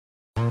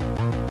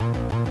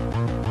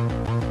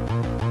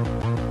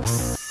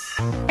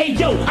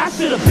Yo, I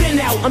should've been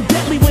out. I'm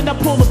deadly when I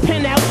pull a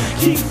pin out.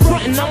 Keep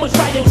frontin', I'ma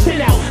try your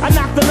chin out. I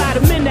knocked a lot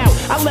of men out.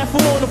 I left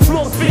them on the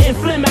floor spitting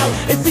phlegm out.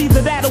 It's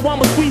either that or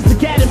I'ma squeeze the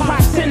gat and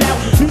pop 10 out.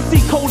 You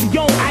see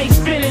Coleon, ice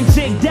spinning,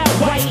 jigged out,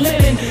 white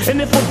linen.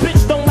 And if a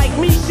bitch don't like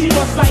me, she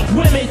must like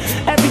women.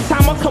 Every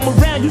time I come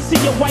around, you see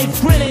your wife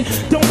grinning.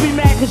 Don't be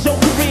mad cause your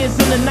career's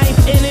in the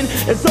 9th inning.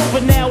 It's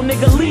over now,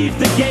 nigga, leave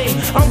the game.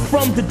 I'm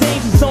from the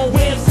danger zone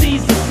where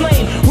MCs are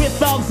slain, where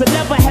thugs that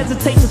never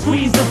hesitate to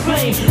squeeze the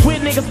flame, where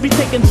niggas be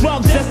taking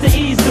drugs just to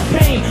ease the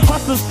pain.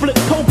 Hustlers flip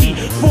cokey,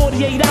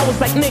 48 hours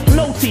like Nick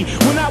Nolte.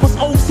 When I was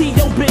OT,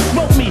 yo bitch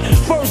wrote me.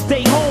 First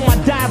day home, I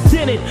dived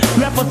in it,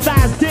 left her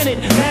thighs in it.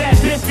 Now that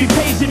bitch be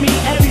paging me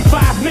every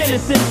 5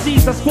 minutes.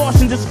 MCs are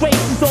squashing disgrace,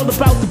 it's all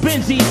about the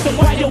Benjis. So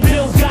why your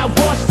bills got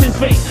Washington's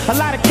face? A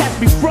lot of cats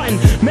be frontin',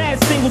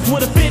 mad singles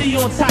with a 50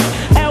 on top.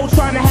 L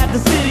trying to have the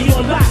city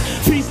on lock.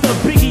 Peace to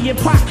Biggie and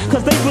Pac,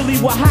 cause they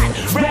really were hot.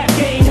 Rap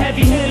game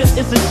heavy hitters,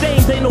 it's a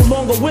shame they no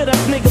longer with us.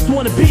 Niggas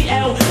wanna be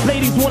L,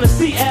 ladies wanna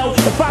see L.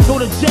 If I go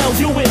to jail,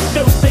 you wear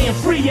shirts saying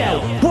free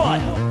L.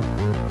 What?